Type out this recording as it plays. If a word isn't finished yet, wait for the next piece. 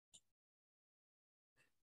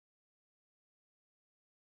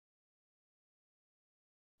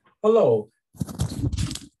Hello.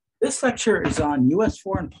 This lecture is on U.S.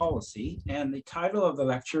 foreign policy, and the title of the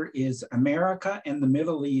lecture is America and the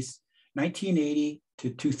Middle East, 1980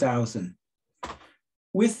 to 2000.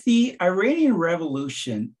 With the Iranian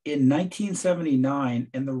Revolution in 1979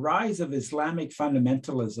 and the rise of Islamic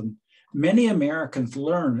fundamentalism, many Americans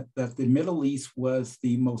learned that the Middle East was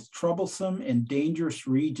the most troublesome and dangerous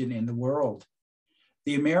region in the world.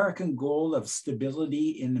 The American goal of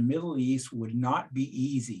stability in the Middle East would not be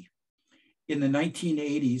easy. In the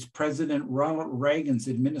 1980s, President Ronald Reagan's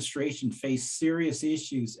administration faced serious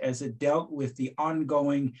issues as it dealt with the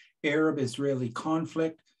ongoing Arab-Israeli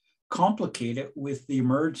conflict, complicated with the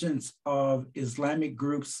emergence of Islamic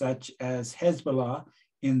groups such as Hezbollah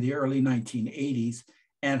in the early 1980s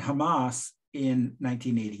and Hamas in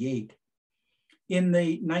 1988. In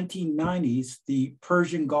the 1990s, the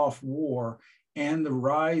Persian Gulf War and the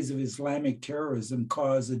rise of Islamic terrorism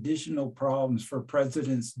caused additional problems for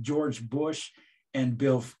Presidents George Bush and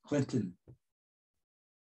Bill Clinton.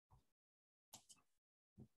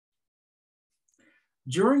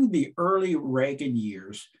 During the early Reagan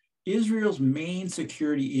years, Israel's main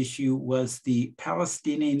security issue was the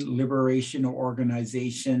Palestinian Liberation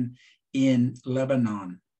Organization in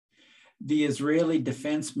Lebanon. The Israeli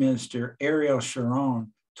Defense Minister, Ariel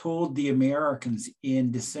Sharon, told the Americans in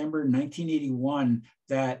December 1981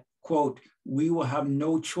 that, quote, "We will have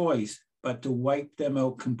no choice but to wipe them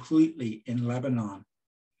out completely in Lebanon."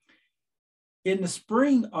 In the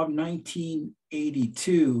spring of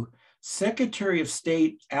 1982, Secretary of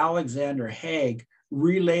State Alexander Haig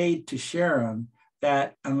relayed to Sharon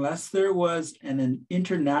that unless there was an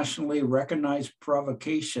internationally recognized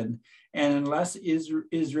provocation and unless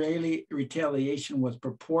Israeli retaliation was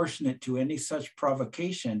proportionate to any such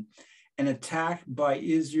provocation, an attack by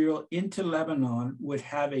Israel into Lebanon would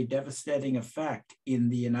have a devastating effect in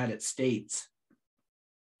the United States.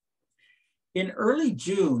 In early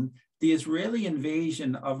June, the Israeli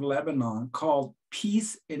invasion of Lebanon, called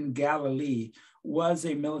Peace in Galilee, was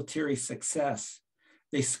a military success.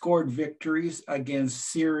 They scored victories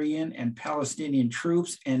against Syrian and Palestinian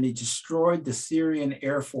troops, and they destroyed the Syrian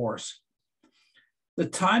Air Force. The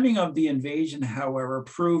timing of the invasion, however,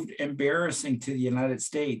 proved embarrassing to the United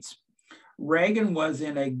States. Reagan was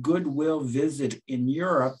in a goodwill visit in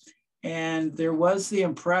Europe, and there was the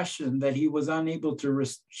impression that he was unable to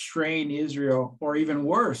restrain Israel, or even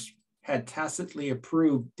worse, had tacitly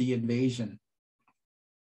approved the invasion.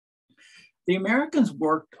 The Americans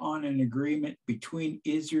worked on an agreement between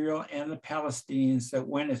Israel and the Palestinians that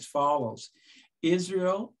went as follows.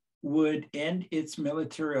 Israel would end its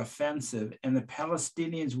military offensive and the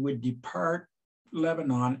Palestinians would depart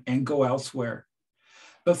Lebanon and go elsewhere.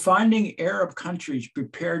 But finding Arab countries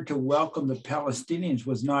prepared to welcome the Palestinians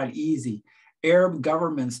was not easy. Arab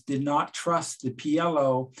governments did not trust the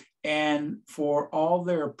PLO, and for all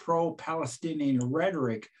their pro-Palestinian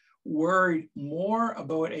rhetoric, worried more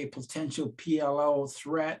about a potential PLO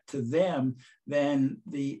threat to them than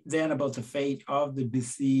about the fate of the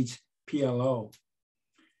besieged PLO.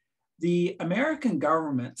 The American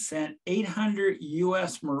government sent 800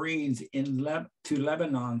 US Marines to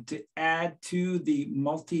Lebanon to add to the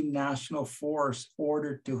multinational force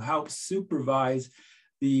ordered to help supervise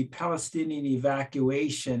the Palestinian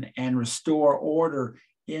evacuation and restore order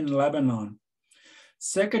in Lebanon.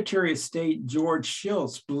 Secretary of State George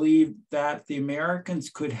Shultz believed that the Americans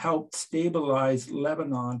could help stabilize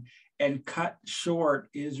Lebanon and cut short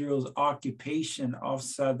Israel's occupation of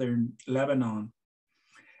southern Lebanon.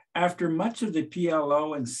 After much of the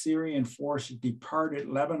PLO and Syrian forces departed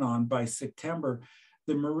Lebanon by September,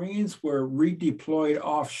 the Marines were redeployed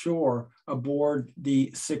offshore aboard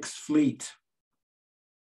the Sixth Fleet.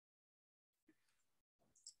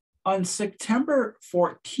 On September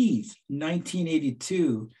 14th,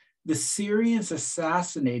 1982, the Syrians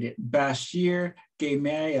assassinated Bashir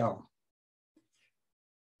Gemayel.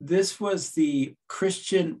 This was the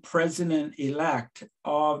Christian president-elect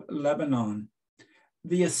of Lebanon.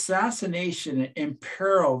 The assassination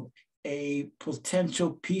imperiled a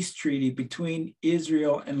potential peace treaty between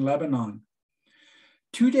Israel and Lebanon.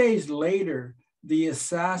 2 days later, the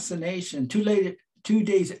assassination, 2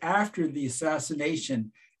 days after the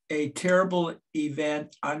assassination, a terrible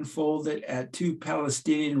event unfolded at 2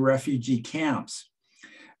 Palestinian refugee camps.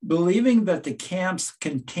 Believing that the camps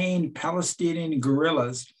contained Palestinian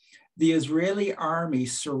guerrillas, the Israeli army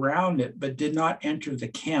surrounded but did not enter the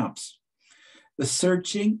camps. The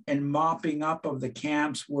searching and mopping up of the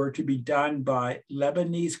camps were to be done by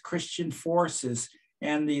Lebanese Christian forces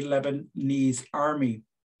and the Lebanese army.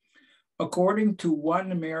 According to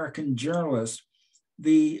one American journalist,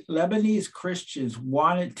 the Lebanese Christians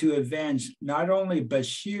wanted to avenge not only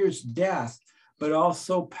Bashir's death, but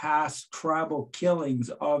also past tribal killings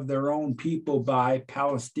of their own people by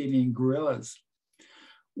Palestinian guerrillas.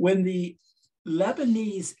 When the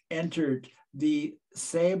Lebanese entered the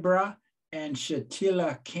Sabra and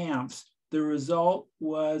Shatila camps, the result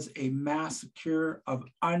was a massacre of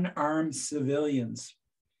unarmed civilians.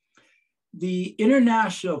 The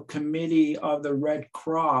International Committee of the Red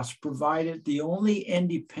Cross provided the only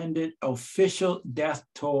independent official death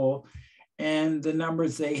toll, and the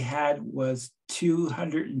numbers they had was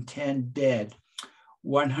 210 dead,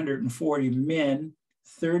 140 men,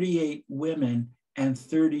 38 women, and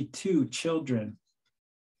 32 children.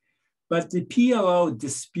 But the PLO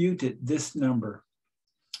disputed this number.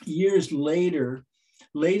 Years later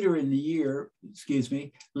in the year,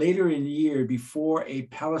 before a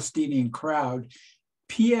Palestinian crowd,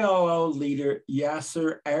 PLO leader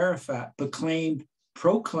Yasser Arafat proclaimed,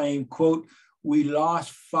 quote, "We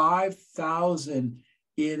lost 5,000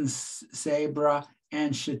 in Sabra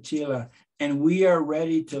and Shatila, and we are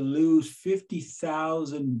ready to lose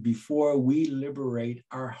 50,000 before we liberate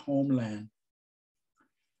our homeland."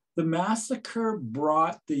 The massacre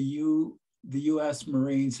brought the U.S.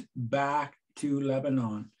 Marines back to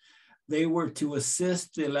Lebanon. They were to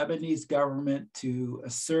assist the Lebanese government to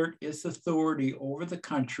assert its authority over the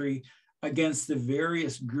country against the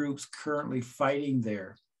various groups currently fighting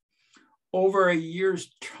there. Over a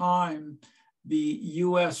year's time, the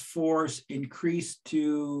U.S. force increased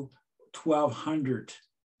to 1,200.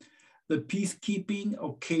 The peacekeeping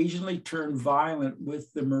occasionally turned violent,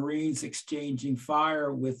 with the Marines exchanging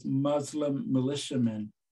fire with Muslim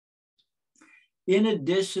militiamen. In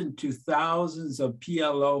addition to thousands of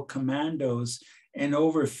PLO commandos and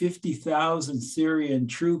over 50,000 Syrian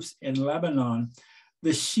troops in Lebanon,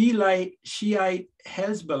 the Shiite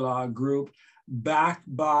Hezbollah group, backed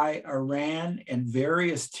by Iran and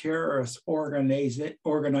various terrorist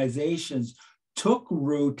organizations, took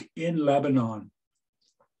root in Lebanon.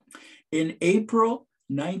 In April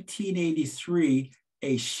 1983,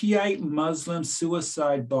 a Shiite Muslim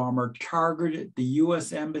suicide bomber targeted the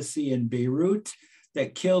U.S. Embassy in Beirut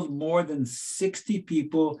that killed more than 60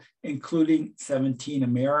 people, including 17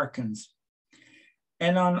 Americans.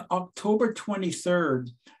 And on October 23rd,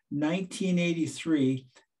 1983,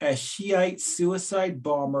 a Shiite suicide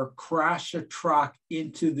bomber crashed a truck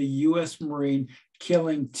into the U.S. Marine,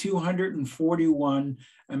 killing 241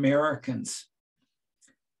 Americans.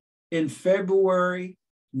 In February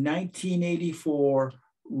 1984,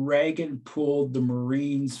 Reagan pulled the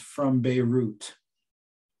Marines from Beirut.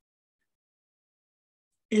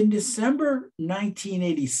 In December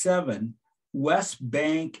 1987, West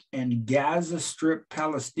Bank and Gaza Strip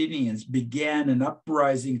Palestinians began an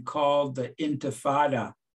uprising called the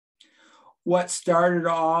Intifada. What started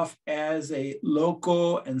off as a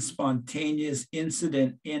local and spontaneous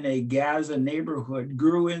incident in a Gaza neighborhood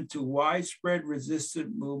grew into widespread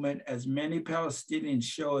resistance movement as many Palestinians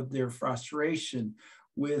showed their frustration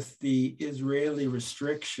with the Israeli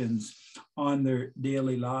restrictions on their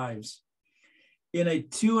daily lives. In a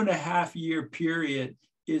 2.5-year period,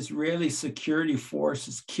 Israeli security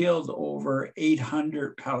forces killed over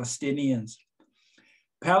 800 Palestinians.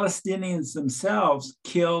 Palestinians themselves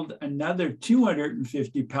killed another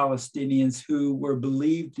 250 Palestinians who were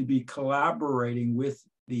believed to be collaborating with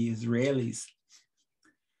the Israelis.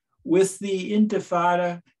 With the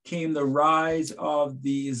Intifada came the rise of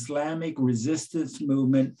the Islamic resistance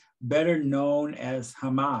movement, better known as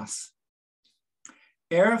Hamas.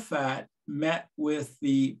 Arafat met with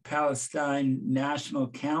the Palestine National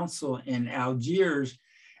Council in Algiers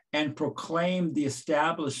and proclaimed the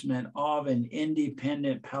establishment of an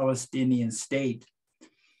independent Palestinian state.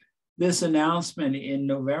 This announcement in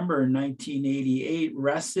November 1988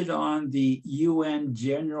 rested on the UN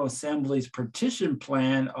General Assembly's partition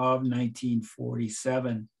plan of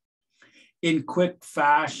 1947. In quick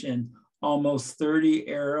fashion, almost 30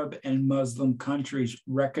 Arab and Muslim countries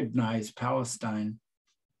recognized Palestine.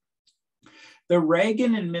 The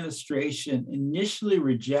Reagan administration initially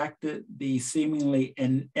rejected the seemingly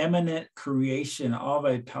imminent creation of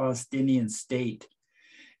a Palestinian state.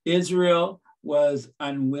 Israel was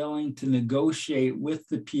unwilling to negotiate with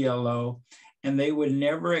the PLO, and they would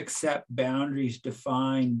never accept boundaries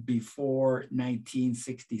defined before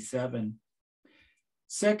 1967.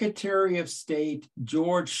 Secretary of State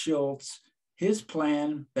George Shultz, his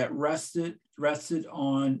plan that rested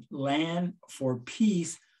on land for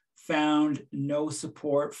peace found no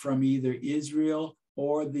support from either Israel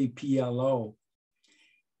or the PLO.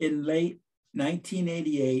 In late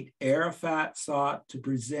 1988, Arafat sought to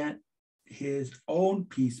present his own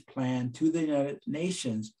peace plan to the United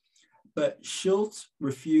Nations, but Schultz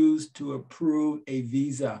refused to approve a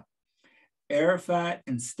visa. Arafat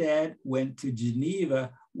instead went to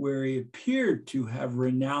Geneva, where he appeared to have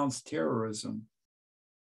renounced terrorism.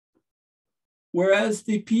 Whereas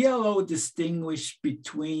the PLO distinguished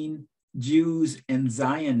between Jews and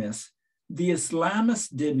Zionists, the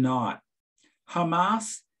Islamists did not.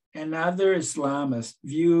 Hamas and other Islamists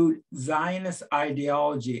viewed Zionist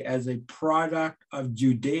ideology as a product of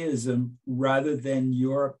Judaism rather than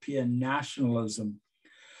European nationalism.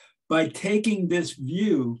 By taking this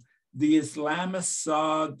view, the Islamists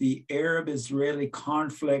saw the Arab-Israeli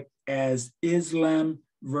conflict as Islam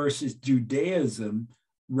versus Judaism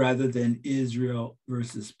rather than Israel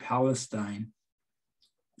versus Palestine.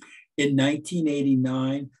 In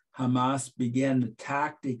 1989, Hamas began the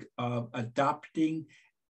tactic of adopting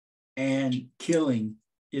and killing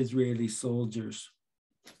Israeli soldiers.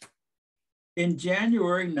 In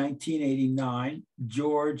January 1989,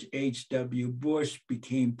 George H.W. Bush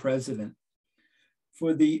became president.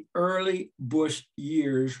 For the early Bush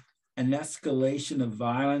years, an escalation of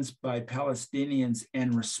violence by Palestinians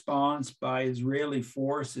and response by Israeli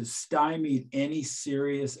forces stymied any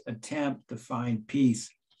serious attempt to find peace.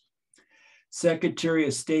 Secretary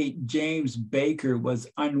of State James Baker was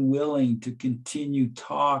unwilling to continue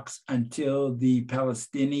talks until the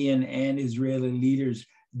Palestinian and Israeli leaders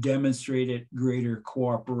demonstrated greater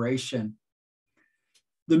cooperation.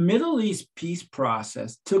 The Middle East peace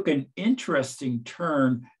process took an interesting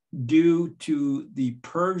turn due to the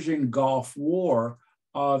Persian Gulf War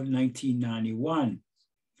of 1991.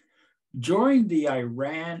 During the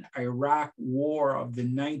Iran-Iraq War of the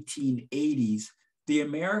 1980s, the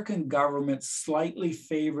American government slightly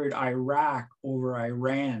favored Iraq over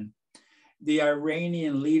Iran. The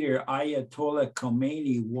Iranian leader Ayatollah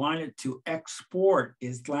Khomeini wanted to export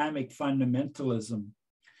Islamic fundamentalism.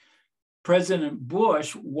 President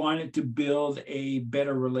Bush wanted to build a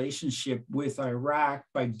better relationship with Iraq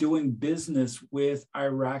by doing business with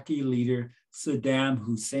Iraqi leader Saddam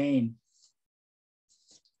Hussein.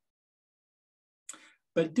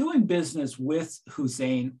 But doing business with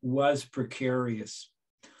Hussein was precarious.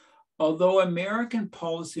 Although American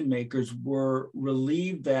policymakers were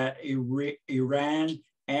relieved that Iran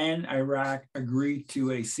and Iraq agreed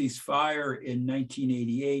to a ceasefire in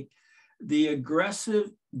 1988, the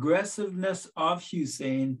aggressiveness of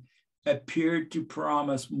Hussein appeared to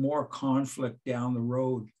promise more conflict down the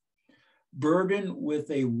road. Burdened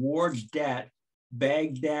with a war debt,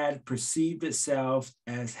 Baghdad perceived itself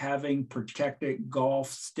as having protected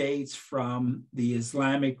Gulf states from the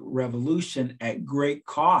Islamic Revolution at great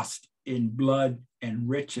cost in blood and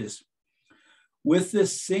riches. With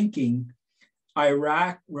this sinking,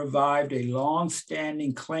 Iraq revived a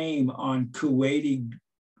long-standing claim on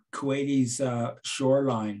Kuwaiti's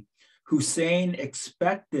shoreline. Hussein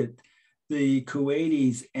expected the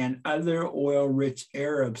Kuwaitis and other oil-rich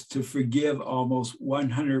Arabs to forgive almost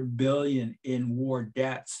 100 billion in war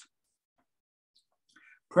debts.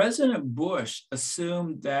 President Bush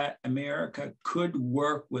assumed that America could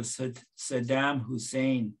work with Saddam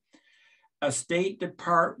Hussein. A State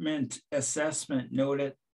Department assessment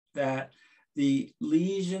noted that the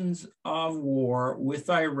lesions of war with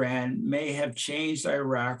Iran may have changed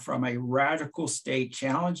Iraq from a radical state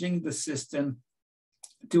challenging the system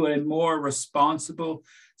to a more responsible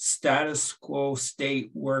status quo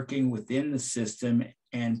state working within the system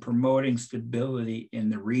and promoting stability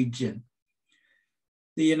in the region.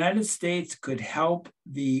 The United States could help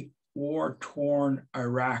the war-torn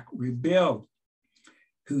Iraq rebuild.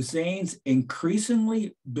 Hussein's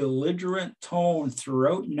increasingly belligerent tone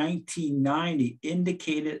throughout 1990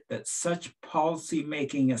 indicated that such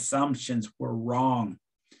policymaking assumptions were wrong.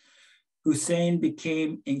 Hussein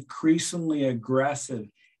became increasingly aggressive,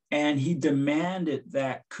 and he demanded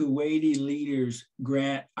that Kuwaiti leaders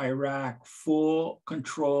grant Iraq full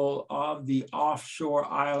control of the offshore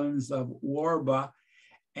islands of Warba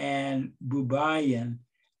and Bubayan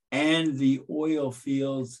and the oil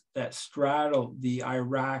fields that straddle the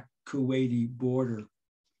Iraq-Kuwaiti border.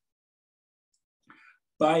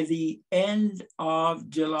 By the end of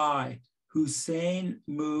July, Hussein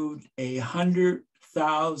moved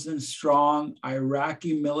 100,000-strong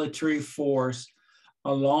Iraqi military force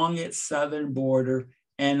along its southern border,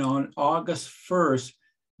 and on August 1st,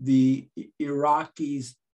 the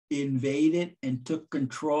Iraqis invaded and took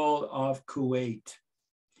control of Kuwait.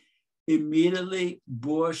 Immediately,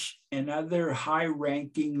 Bush and other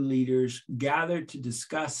high-ranking leaders gathered to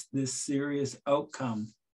discuss this serious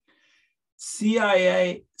outcome.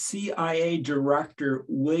 CIA Director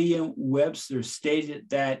William Webster stated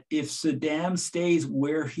that if Saddam stays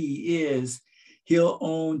where he is, he'll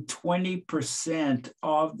own 20%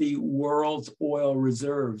 of the world's oil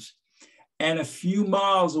reserves. And a few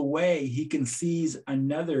miles away, he can seize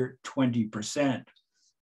another 20%.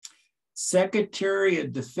 Secretary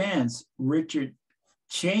of Defense Richard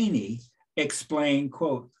Cheney explained,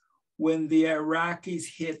 quote, when the Iraqis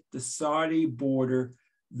hit the Saudi border,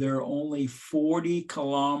 they're only 40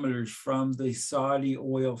 kilometers from the Saudi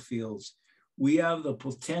oil fields. We have the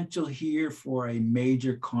potential here for a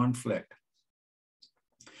major conflict.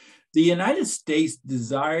 The United States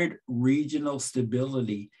desired regional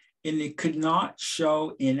stability, and it could not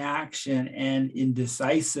show inaction and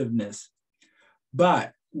indecisiveness.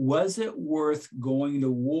 But was it worth going to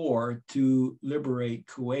war to liberate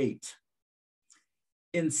Kuwait?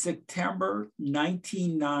 In September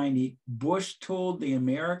 1990, Bush told the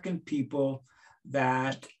American people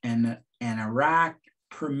that an Iraq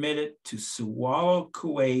permitted to swallow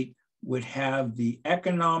Kuwait would have the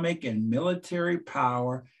economic and military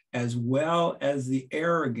power as well as the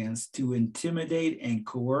arrogance to intimidate and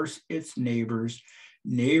coerce its neighbors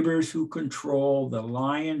who control the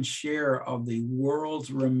lion's share of the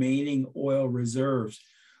world's remaining oil reserves.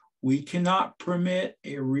 We cannot permit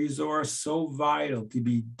a resource so vital to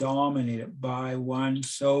be dominated by one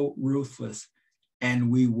so ruthless,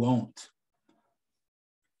 and we won't.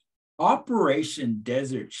 Operation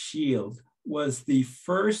Desert Shield was the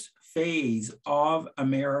first phase of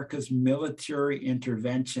America's military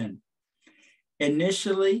intervention.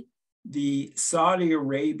 Initially, the Saudi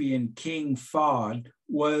Arabian King Fahd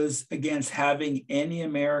was against having any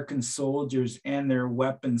American soldiers and their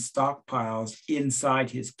weapon stockpiles inside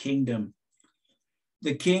his kingdom.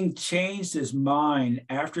 The king changed his mind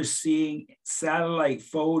after seeing satellite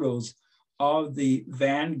photos of the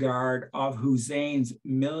vanguard of Hussein's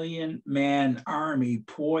million-man army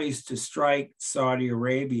poised to strike Saudi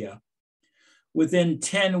Arabia. Within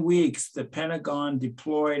 10 weeks, the Pentagon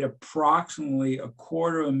deployed approximately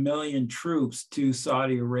 250,000 troops to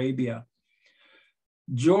Saudi Arabia.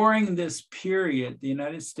 During this period, the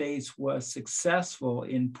United States was successful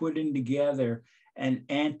in putting together an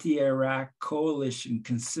anti-Iraq coalition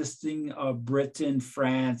consisting of Britain,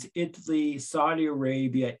 France, Italy, Saudi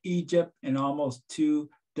Arabia, Egypt, and almost 24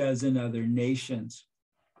 other nations.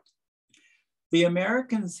 The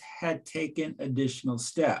Americans had taken additional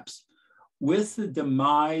steps. With the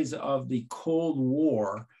demise of the Cold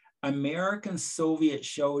War, American-Soviet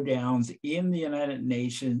showdowns in the United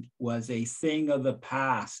Nations was a thing of the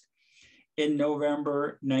past. In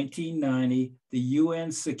November 1990, the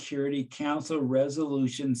UN Security Council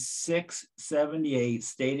Resolution 678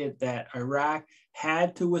 stated that Iraq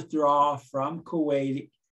had to withdraw from Kuwait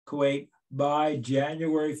by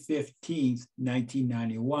January 15,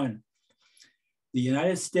 1991. The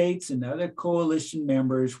United States and other coalition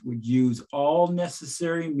members would use all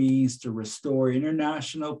necessary means to restore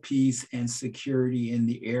international peace and security in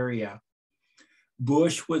the area.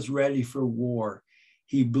 Bush was ready for war.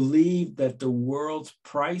 He believed that the world's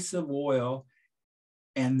price of oil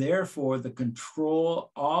and therefore the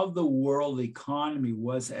control of the world economy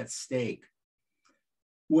was at stake.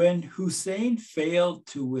 When Hussein failed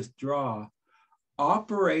to withdraw,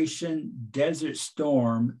 Operation Desert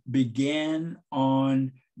Storm began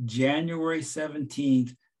on January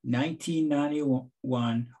 17,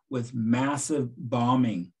 1991, with massive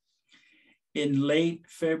bombing. In late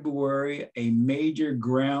February, a major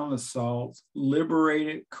ground assault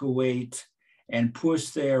liberated Kuwait and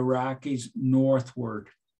pushed the Iraqis northward.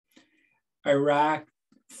 Iraq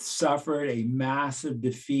suffered a massive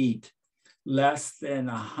defeat. Less than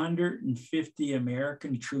 150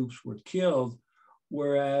 American troops were killed,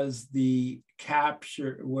 whereas the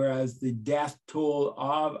death toll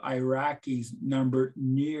of Iraqis numbered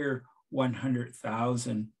near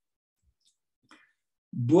 100,000.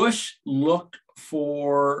 Bush looked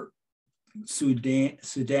for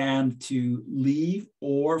Sudan to leave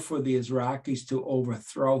or for the Iraqis to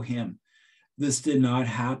overthrow him. This did not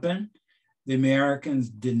happen. The Americans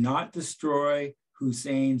did not destroy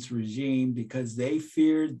Hussein's regime because they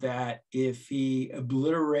feared that if he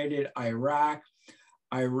obliterated Iraq,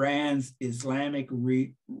 Iran's Islamic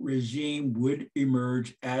regime would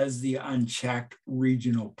emerge as the unchecked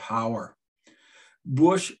regional power.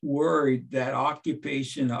 Bush worried that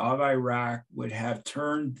occupation of Iraq would have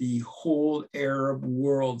turned the whole Arab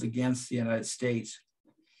world against the United States.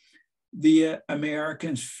 The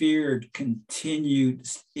Americans feared continued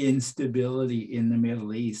instability in the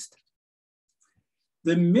Middle East.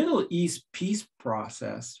 The Middle East peace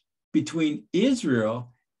process between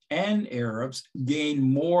Israel and Arabs gained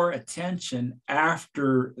more attention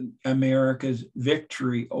after America's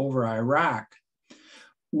victory over Iraq.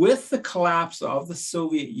 With the collapse of the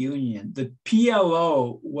Soviet Union, the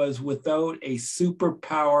PLO was without a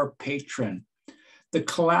superpower patron. The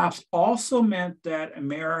collapse also meant that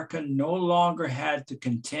America no longer had to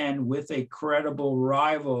contend with a credible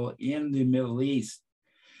rival in the Middle East.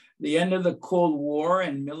 The end of the Cold War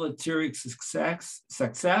and military success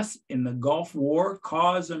in the Gulf War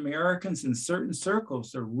caused Americans in certain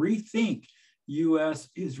circles to rethink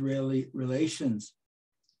U.S.-Israeli relations.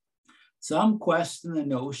 Some question the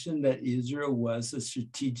notion that Israel was a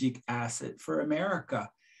strategic asset for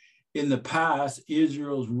America. In the past,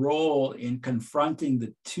 Israel's role in confronting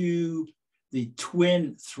the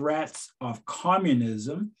twin threats of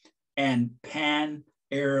communism and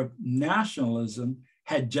pan-Arab nationalism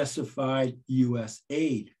had justified U.S.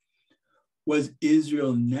 aid. Was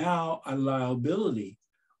Israel now a liability?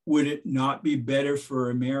 Would it not be better for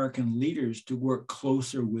American leaders to work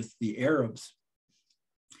closer with the Arabs?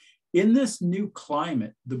 In this new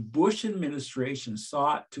climate, the Bush administration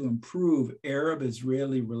sought to improve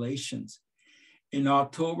Arab-Israeli relations. In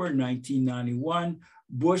October 1991,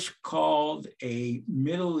 Bush called a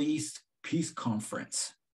Middle East peace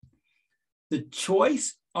conference. The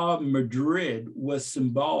choice of Madrid was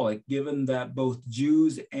symbolic, given that both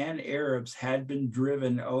Jews and Arabs had been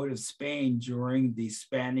driven out of Spain during the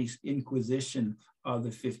Spanish Inquisition of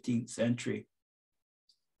the 15th century.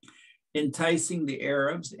 Enticing the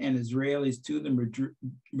Arabs and Israelis to the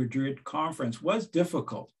Madrid conference was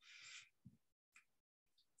difficult.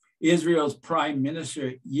 Israel's Prime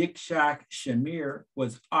Minister Yitzhak Shamir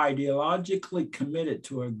was ideologically committed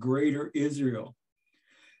to a greater Israel.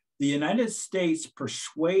 The United States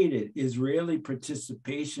persuaded Israeli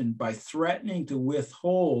participation by threatening to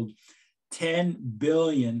withhold $10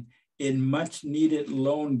 billion in much-needed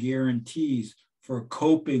loan guarantees for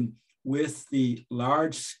coping with the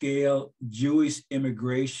large-scale Jewish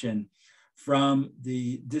immigration from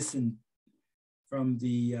the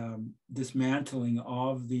dismantling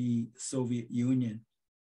of the Soviet Union.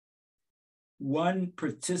 One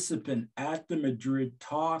participant at the Madrid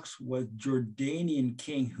talks was Jordanian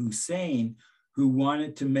King Hussein, who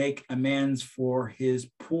wanted to make amends for his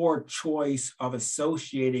poor choice of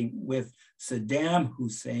associating with Saddam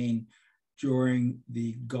Hussein during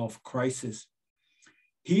the Gulf crisis.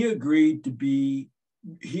 He agreed to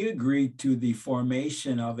the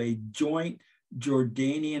formation of a joint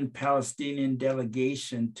Jordanian-Palestinian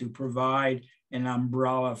delegation to provide an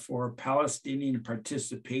umbrella for Palestinian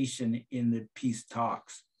participation in the peace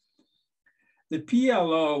talks. The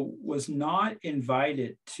PLO was not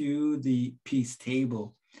invited to the peace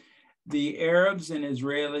table. The Arabs and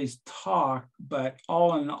Israelis talked, but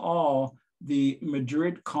all in all, the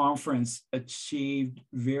Madrid conference achieved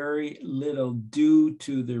very little due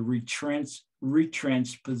to the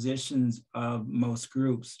retrenched positions of most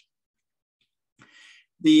groups.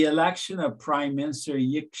 The election of Prime Minister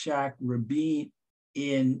Yitzhak Rabin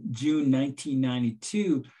in June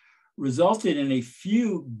 1992 resulted in a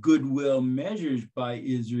few goodwill measures by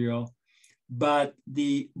Israel, but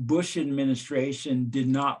the Bush administration did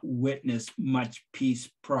not witness much peace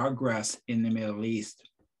progress in the Middle East.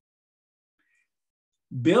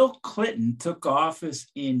 Bill Clinton took office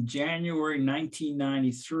in January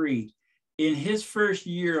 1993. In his first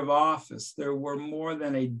year of office, there were more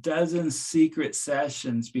than a dozen secret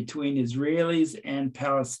sessions between Israelis and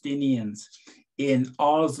Palestinians in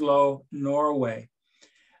Oslo, Norway.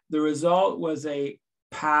 The result was a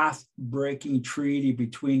path-breaking treaty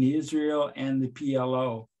between Israel and the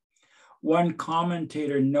PLO. One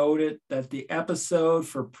commentator noted that the episode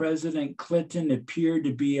for President Clinton appeared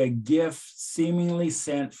to be a gift seemingly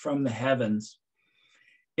sent from the heavens.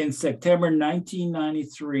 In September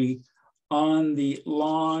 1993, on the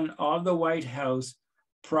lawn of the White House,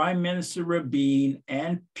 Prime Minister Rabin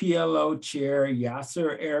and PLO chair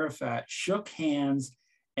Yasser Arafat shook hands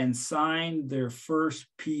and signed their first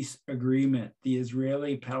peace agreement, the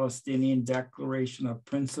Israeli-Palestinian Declaration of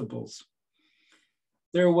Principles.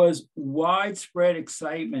 There was widespread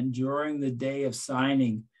excitement during the day of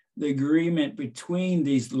signing. The agreement between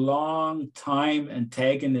these long-time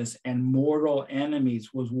antagonists and mortal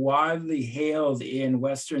enemies was widely hailed in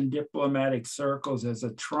Western diplomatic circles as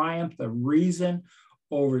a triumph of reason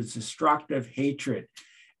over destructive hatred.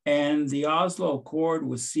 And the Oslo Accord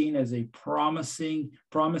was seen as a promising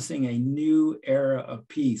a new era of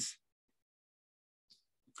peace.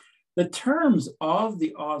 The terms of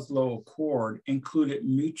the Oslo Accord included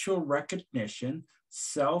mutual recognition,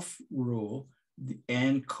 self-rule,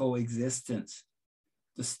 and coexistence,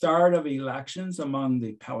 the start of elections among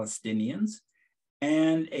the Palestinians,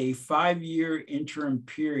 and a 5-year interim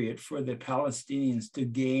period for the Palestinians to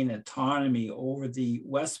gain autonomy over the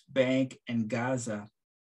West Bank and Gaza.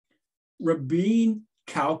 Rabin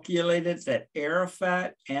calculated that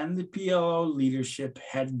Arafat and the PLO leadership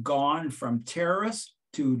had gone from terrorists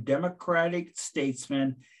to democratic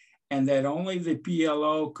statesmen, and that only the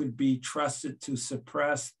PLO could be trusted to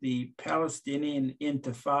suppress the Palestinian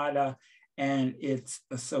Intifada and its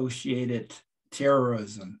associated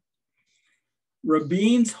terrorism.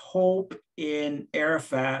 Rabin's hope in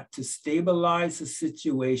Arafat to stabilize the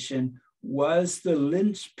situation was the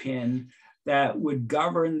linchpin that would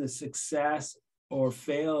govern the success or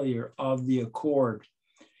failure of the accord.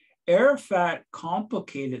 Arafat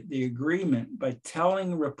complicated the agreement by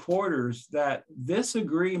telling reporters that this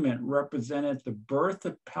agreement represented the birth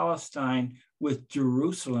of Palestine with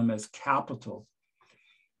Jerusalem as capital.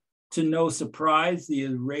 To no surprise, the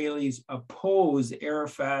Israelis opposed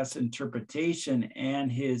Arafat's interpretation and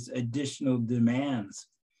his additional demands.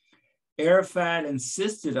 Arafat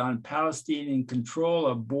insisted on Palestinian control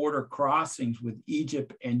of border crossings with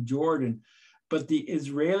Egypt and Jordan, but the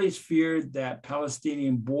Israelis feared that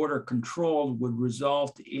Palestinian border control would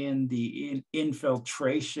result in the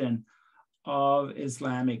infiltration of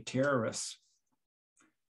Islamic terrorists.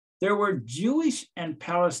 There were Jewish and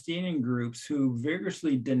Palestinian groups who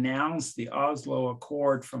vigorously denounced the Oslo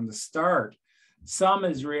Accord from the start. Some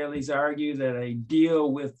Israelis argue that a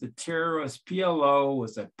deal with the terrorist PLO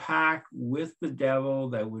was a pact with the devil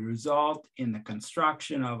that would result in the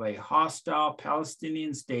construction of a hostile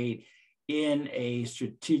Palestinian state in a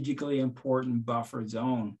strategically important buffer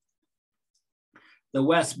zone. The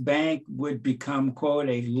West Bank would become, quote,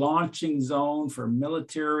 a launching zone for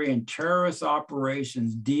military and terrorist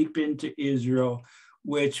operations deep into Israel,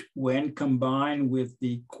 which, when combined with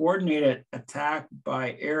the coordinated attack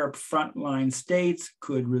by Arab frontline states,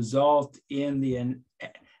 could result in the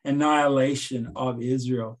annihilation of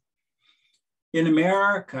Israel. In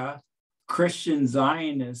America, Christian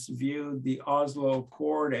Zionists viewed the Oslo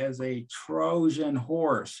Accord as a Trojan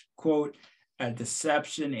horse, quote, a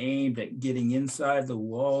deception aimed at getting inside the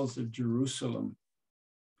walls of Jerusalem.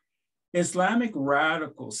 Islamic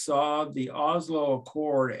radicals saw the Oslo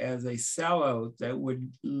Accord as a sellout that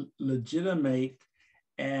would legitimate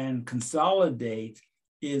and consolidate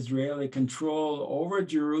Israeli control over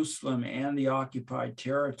Jerusalem and the occupied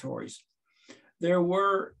territories. There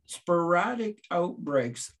were sporadic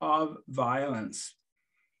outbreaks of violence.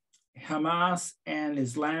 Hamas and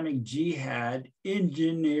Islamic Jihad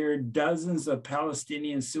engineered dozens of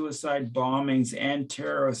Palestinian suicide bombings and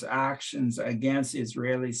terrorist actions against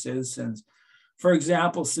Israeli citizens. For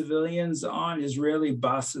example, civilians on Israeli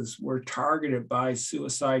buses were targeted by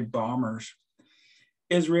suicide bombers.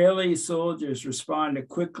 Israeli soldiers responded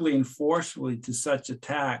quickly and forcefully to such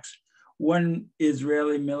attacks. One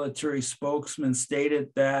Israeli military spokesman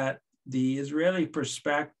stated that the Israeli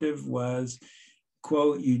perspective was,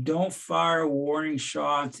 quote, you don't fire warning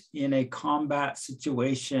shots in a combat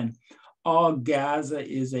situation. All Gaza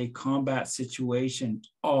is a combat situation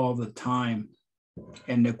all the time,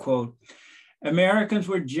 end of quote. Americans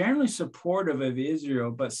were generally supportive of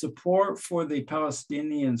Israel, but support for the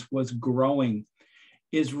Palestinians was growing.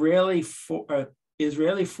 Israeli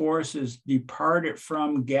forces departed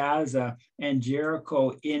from Gaza and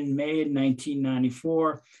Jericho in May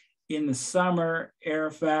 1994. In the summer,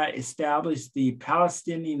 Arafat established the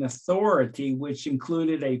Palestinian Authority, which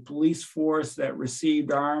included a police force that received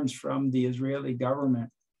arms from the Israeli government.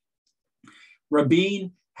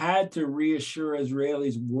 Rabin had to reassure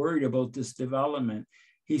Israelis worried about this development.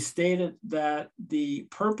 He stated that the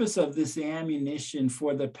purpose of this ammunition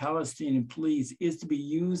for the Palestinian police is to be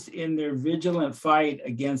used in their vigilant fight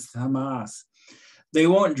against Hamas. They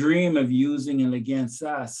won't dream of using it against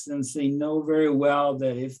us, since they know very well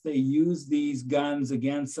that if they use these guns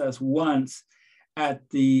against us once, at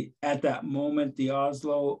that moment, the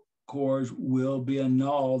Oslo Accords will be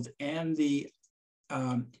annulled and the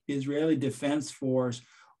Israeli Defense Force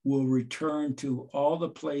will return to all the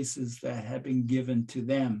places that have been given to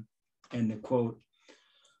them, end of quote.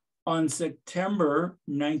 In September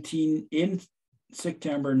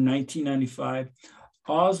 1995,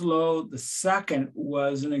 Oslo II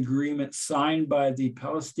was an agreement signed by the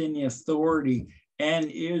Palestinian Authority and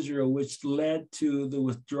Israel, which led to the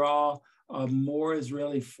withdrawal of more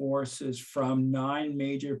Israeli forces from 9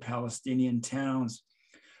 major Palestinian towns.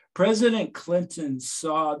 President Clinton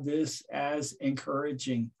saw this as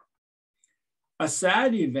encouraging. A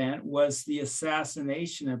sad event was the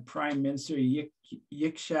assassination of Prime Minister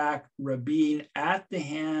Yitzhak Rabin at the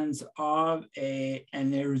hands of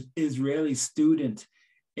an Israeli student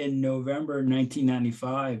in November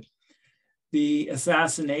 1995. the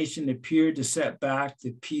assassination appeared to set back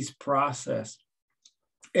the peace process.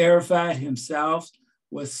 Arafat himself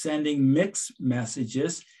was sending mixed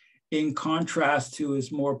messages. In contrast to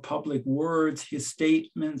his more public words, his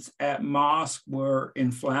statements at mosque were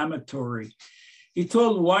inflammatory. He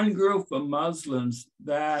told one group of Muslims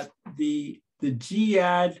that the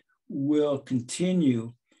jihad will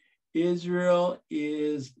continue. Israel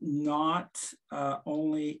is not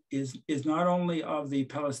only of the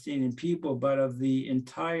Palestinian people, but of the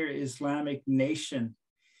entire Islamic nation.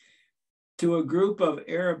 To a group of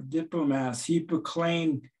Arab diplomats, he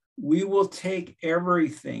proclaimed, "We will take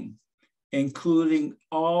everything, including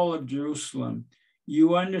all of Jerusalem.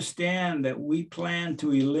 You understand that we plan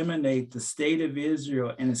to eliminate the state of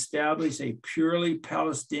Israel and establish a purely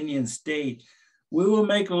Palestinian state. We will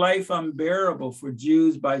make life unbearable for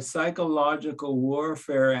Jews by psychological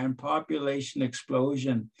warfare and population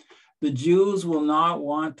explosion. The Jews will not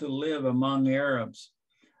want to live among Arabs.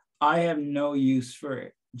 I have no use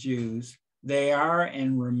for Jews. They are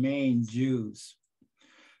and remain Jews."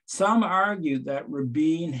 Some argued that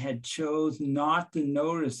Rabin had chosen not to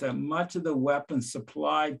notice that much of the weapons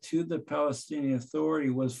supplied to the Palestinian Authority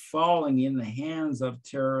was falling in the hands of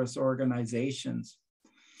terrorist organizations.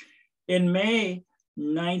 In May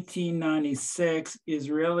 1996,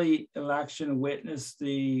 Israeli election witnessed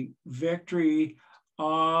the victory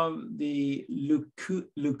of the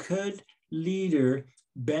Likud leader,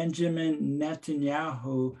 Benjamin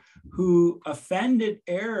Netanyahu, who offended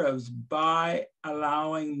Arabs by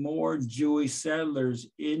allowing more Jewish settlers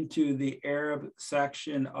into the Arab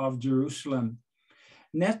section of Jerusalem.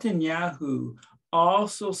 Netanyahu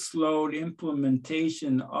also slowed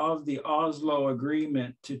implementation of the Oslo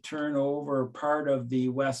Agreement to turn over part of the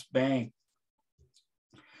West Bank.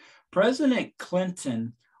 President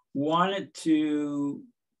Clinton wanted to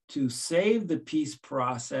save the peace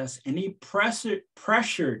process, and he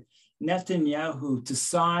pressured Netanyahu to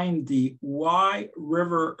sign the Wye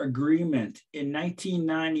River Agreement in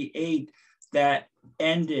 1998 that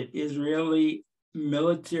ended Israeli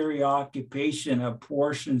military occupation of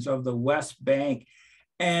portions of the West Bank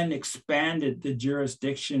and expanded the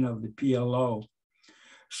jurisdiction of the PLO.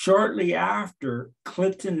 Shortly after,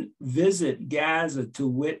 Clinton visited Gaza to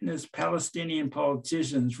witness Palestinian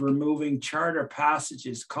politicians removing charter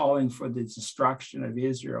passages calling for the destruction of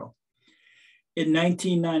Israel. In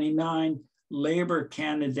 1999, Labor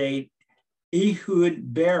candidate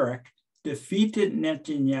Ehud Barak defeated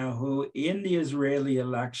Netanyahu in the Israeli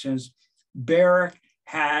elections. Barak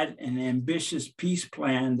had an ambitious peace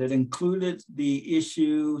plan that included the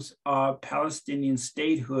issues of Palestinian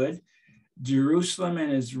statehood, Jerusalem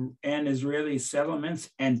and Israeli settlements,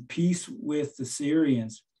 and peace with the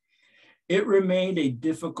Syrians. It remained a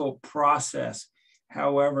difficult process,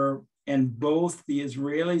 however, and both the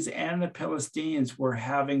Israelis and the Palestinians were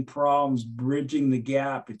having problems bridging the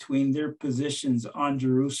gap between their positions on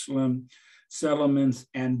Jerusalem, settlements,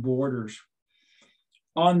 and borders.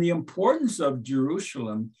 On the importance of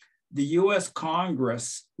Jerusalem, the US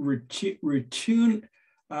Congress routinely,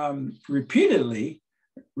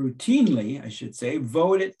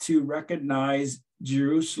 voted to recognize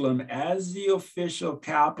Jerusalem as the official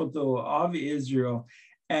capital of Israel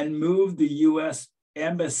and moved the US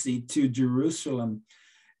embassy to Jerusalem.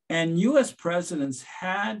 And US presidents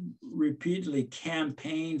had repeatedly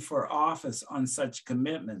campaigned for office on such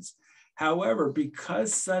commitments. However,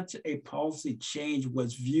 because such a policy change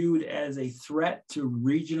was viewed as a threat to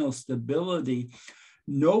regional stability,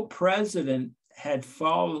 no president had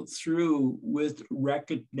followed through with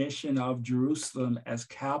recognition of Jerusalem as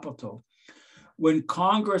capital. When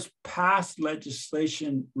Congress passed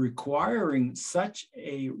legislation requiring such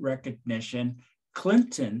a recognition,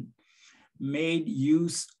 Clinton made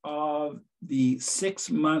use of the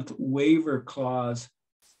 6-month waiver clause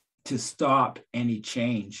to stop any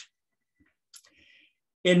change.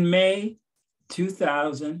 In May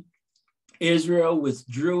 2000, Israel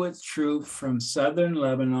withdrew its troops from southern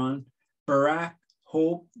Lebanon. Barak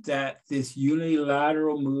hoped that this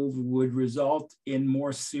unilateral move would result in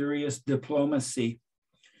more serious diplomacy.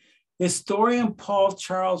 Historian Paul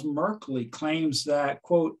Charles Merkley claims that,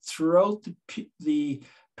 quote, throughout the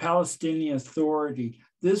Palestinian Authority,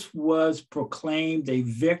 this was proclaimed a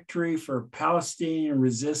victory for Palestinian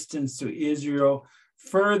resistance to Israel,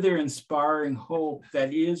 further inspiring hope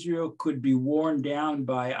that Israel could be worn down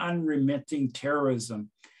by unremitting terrorism.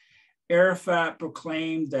 Arafat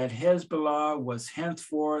proclaimed that Hezbollah was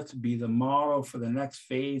henceforth to be the model for the next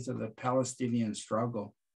phase of the Palestinian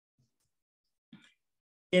struggle.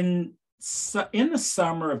 In the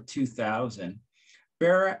summer of 2000,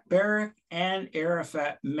 Barak and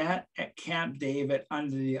Arafat met at Camp David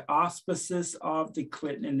under the auspices of the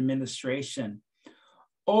Clinton administration.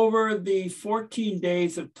 Over the 14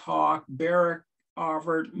 days of talk, Barak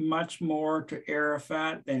offered much more to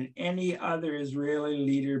Arafat than any other Israeli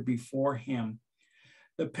leader before him.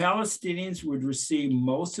 The Palestinians would receive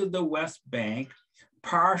most of the West Bank,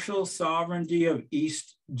 partial sovereignty of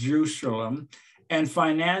East Jerusalem, and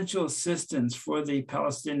financial assistance for the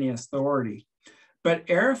Palestinian Authority. But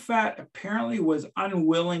Arafat apparently was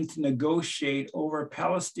unwilling to negotiate over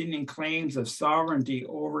Palestinian claims of sovereignty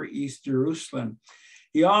over East Jerusalem.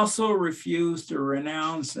 He also refused to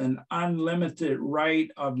renounce an unlimited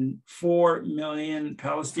right of 4 million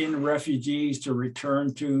Palestinian refugees to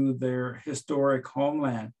return to their historic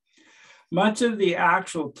homeland. Much of the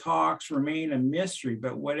actual talks remain a mystery,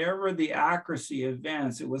 but whatever the accuracy of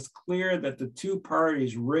events, it was clear that the two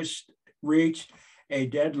parties reached a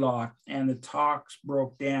deadlock and the talks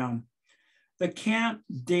broke down. The Camp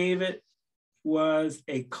David was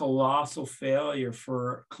a colossal failure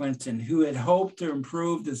for Clinton, who had hoped to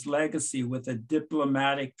improve his legacy with a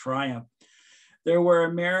diplomatic triumph. There were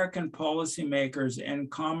American policymakers and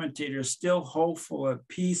commentators still hopeful of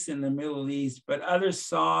peace in the Middle East, but others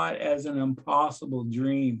saw it as an impossible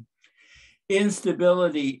dream.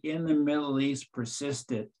 Instability in the Middle East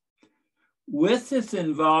persisted. With its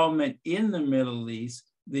involvement in the Middle East,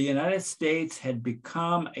 the United States had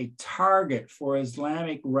become a target for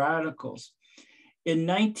Islamic radicals. In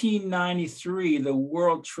 1993, the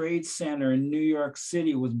World Trade Center in New York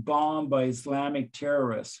City was bombed by Islamic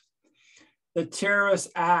terrorists. The terrorist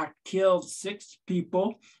act killed 6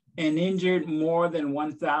 people and injured more than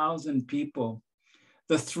 1,000 people.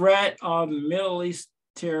 The threat of Middle East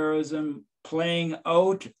terrorism playing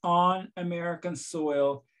out on American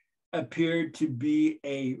soil appeared to be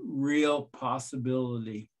a real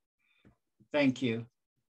possibility. Thank you.